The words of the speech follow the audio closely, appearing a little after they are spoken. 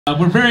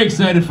We're very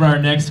excited for our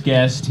next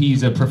guest.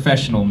 He's a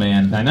professional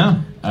man. I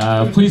know.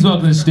 Please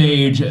welcome to the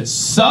stage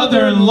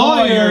Southern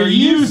lawyer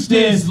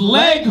Eustace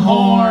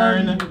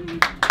Leghorn.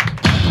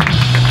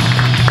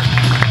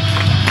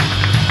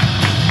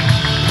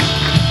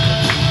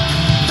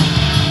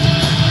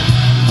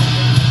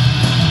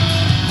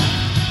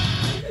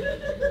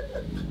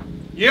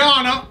 Your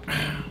Honor,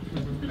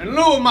 in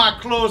lieu of my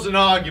closing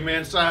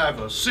arguments, I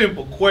have a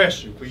simple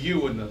question for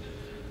you and the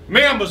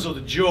members of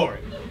the jury.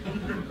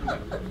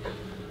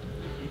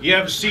 You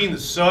ever seen the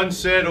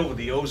sunset over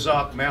the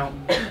Ozark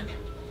Mountain?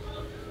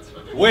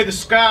 The way the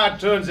sky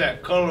turns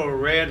that color of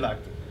red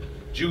like the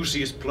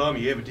juiciest plum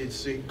you ever did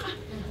see?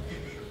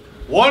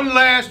 One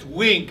last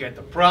wink at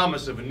the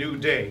promise of a new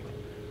day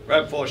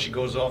right before she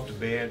goes off to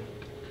bed.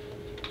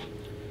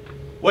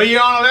 Well,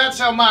 Your Honor, that's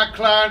how my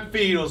client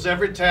feels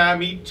every time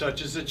he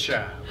touches a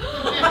child.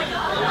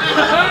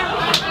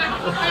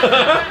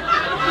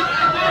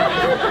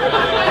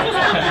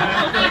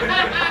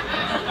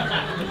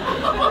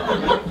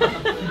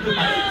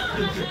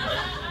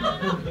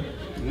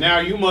 Now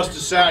you must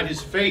decide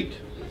his fate.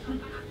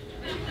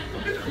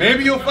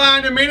 Maybe you'll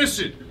find him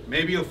innocent.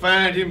 Maybe you'll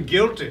find him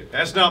guilty.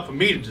 That's not for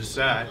me to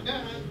decide.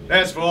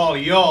 That's for all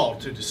of y'all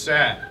to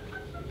decide.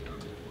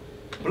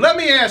 But let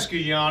me ask you,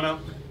 Your Honor,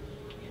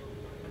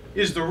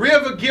 is the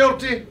river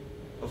guilty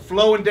of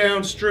flowing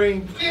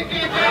downstream?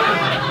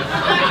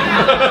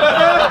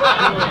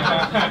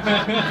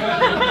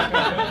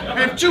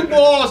 If two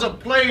boys are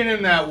playing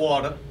in that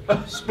water,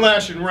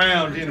 splashing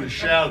around in the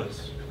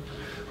shallows,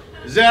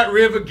 is that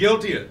river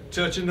guilty of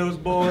touching those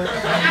boys?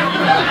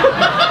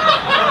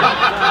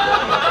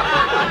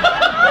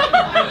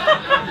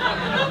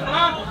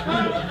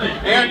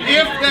 And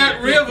if that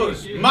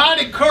river's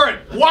mighty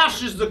current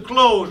washes the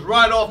clothes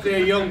right off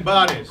their young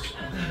bodies,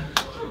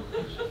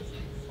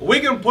 are we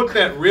gonna put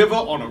that river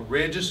on a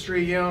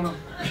registry, Your Honor?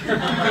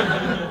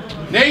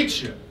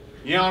 Nature,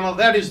 Your Honor,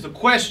 that is the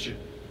question.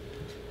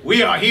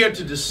 We are here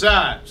to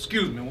decide.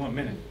 Excuse me 1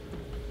 minute.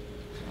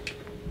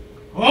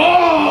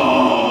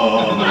 Oh!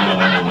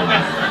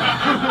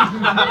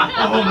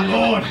 Oh,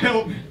 Lord,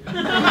 help me.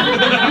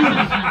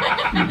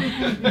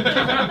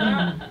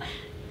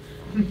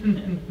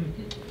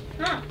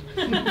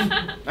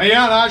 Now, Your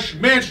Honor, I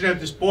should mention at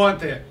this point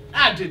that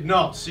I did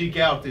not seek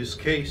out this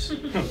case.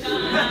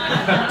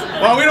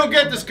 Well, we don't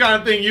get this kind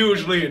of thing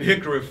usually in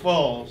Hickory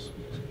Falls.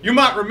 You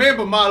might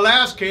remember my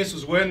last case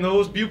was when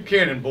those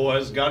Buchanan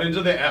boys got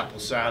into the apple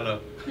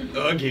cider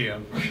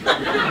again.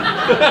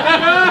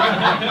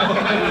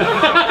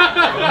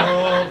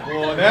 Oh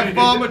boy, that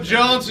Farmer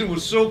Johnson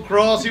was so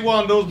cross he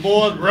wanted those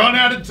boys run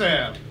out of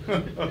town.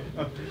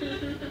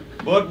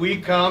 But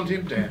we calmed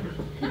him down.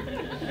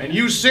 And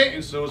you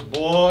sentenced those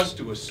boys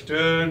to a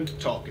stern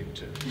talking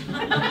to.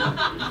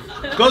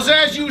 Because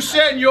as you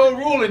said in your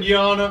ruling, Your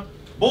Honor,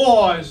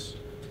 boys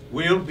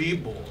will be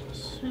boys.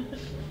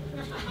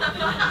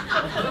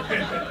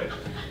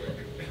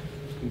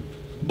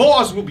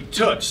 Boys will be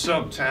touched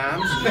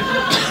sometimes.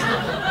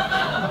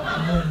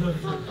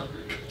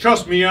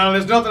 Trust me, Your Honor,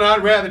 there's nothing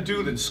I'd rather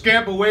do than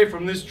scamper away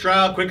from this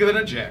trial quicker than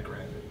a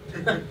jackrabbit.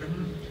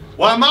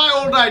 Why, my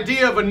old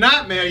idea of a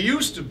nightmare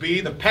used to be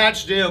the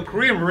Patchdale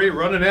Creamery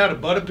running out of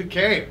butter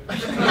pecan.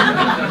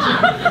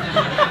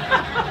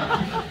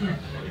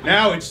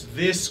 Now it's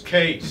this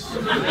case.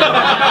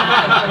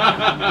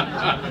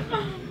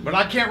 But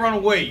I can't run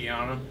away, Your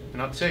Honor,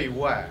 and I'll tell you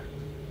why.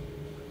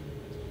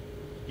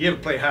 You ever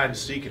play hide and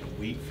seek in a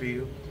wheat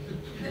field?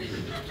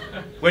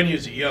 When you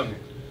was a young'un.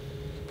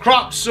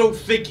 Crop's so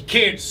thick you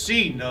can't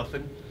see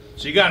nothing,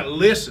 so you gotta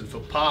listen for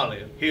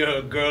Polly, hear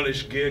her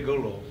girlish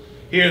giggle, or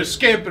hear her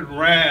skipping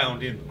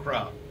round in the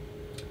crop.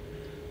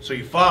 So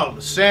you follow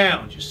the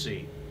sound, you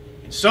see,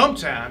 and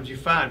sometimes you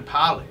find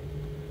Polly.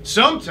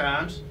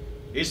 Sometimes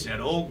it's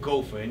that old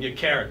gopher in your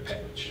carrot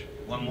patch.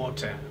 One more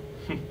time.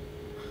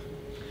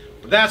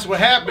 But that's what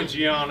happens,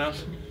 Your Honor,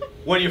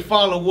 when you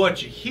follow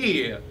what you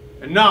hear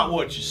and not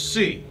what you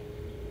see.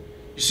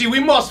 You see, we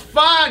must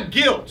find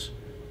guilt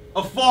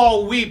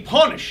afore we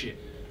punish it.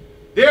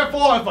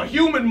 Therefore, if a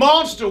human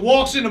monster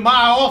walks into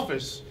my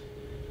office,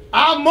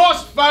 I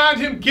must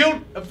find him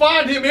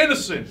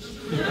innocent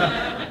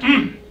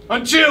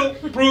until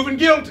proven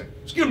guilty.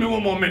 Excuse me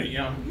 1 more minute,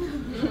 Your Honor.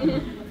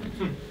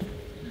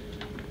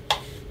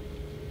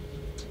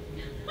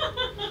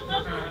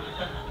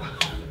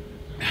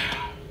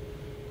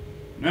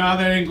 Nah,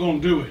 that ain't gonna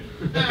do it.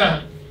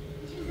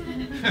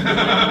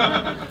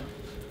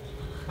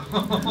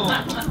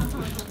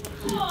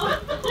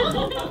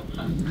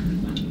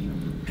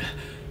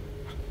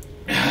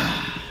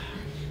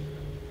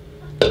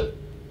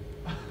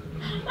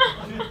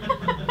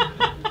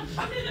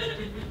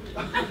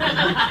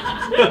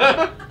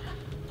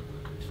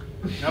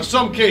 Now,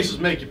 some cases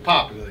make you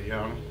popular, Your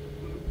Honor.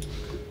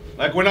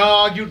 Like when I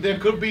argued there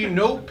could be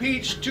no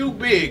peach too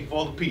big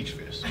for the peach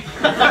fist.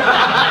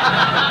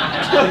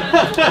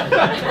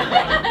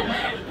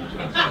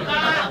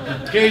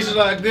 Cases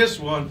like this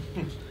one,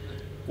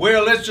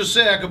 Well, let's just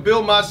say I could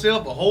build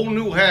myself a whole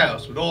new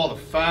house with all the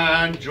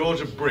fine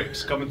Georgia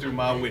bricks coming through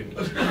my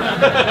window.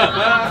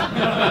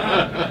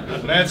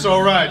 That's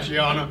all right,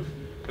 Your Honor.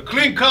 A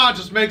clean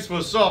conscience makes for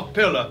a soft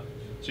pillow,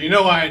 so you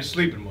know I ain't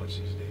sleeping much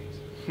these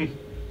days.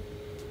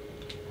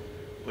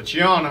 But,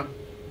 Your Honor,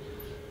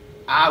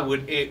 I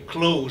would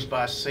close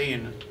by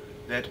saying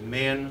that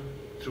men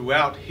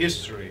throughout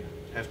history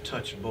have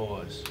touched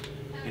boys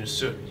in a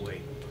certain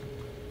way.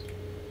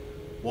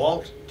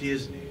 Walt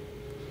Disney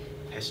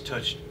has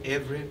touched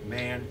every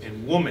man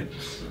and woman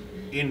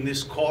in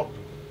this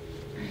courtroom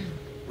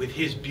with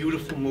his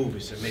beautiful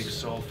movies that make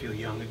us all feel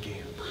young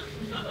again.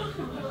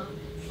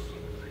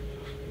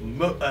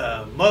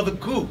 Mother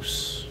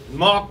Goose and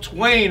Mark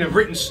Twain have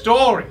written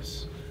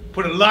stories,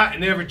 put a light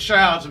in every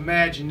child's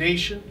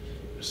imagination,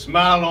 a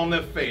smile on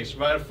their face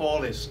right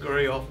before they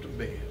scurry off to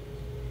bed.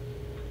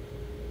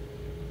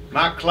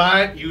 My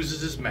client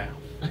uses his mouth.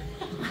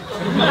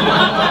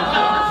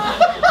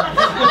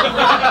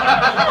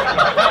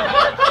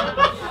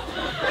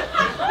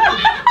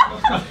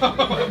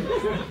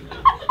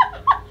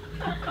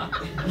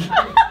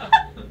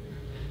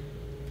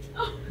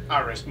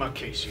 I rest my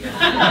case, Your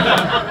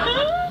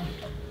Honor.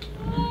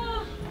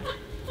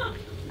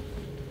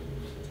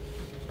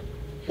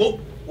 Well,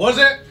 was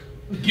that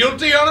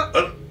guilty, Your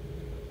Honor?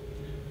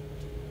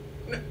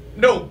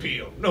 No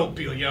appeal,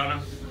 Your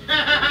Honor.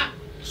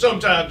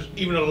 Sometimes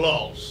even a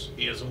loss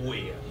is a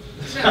win.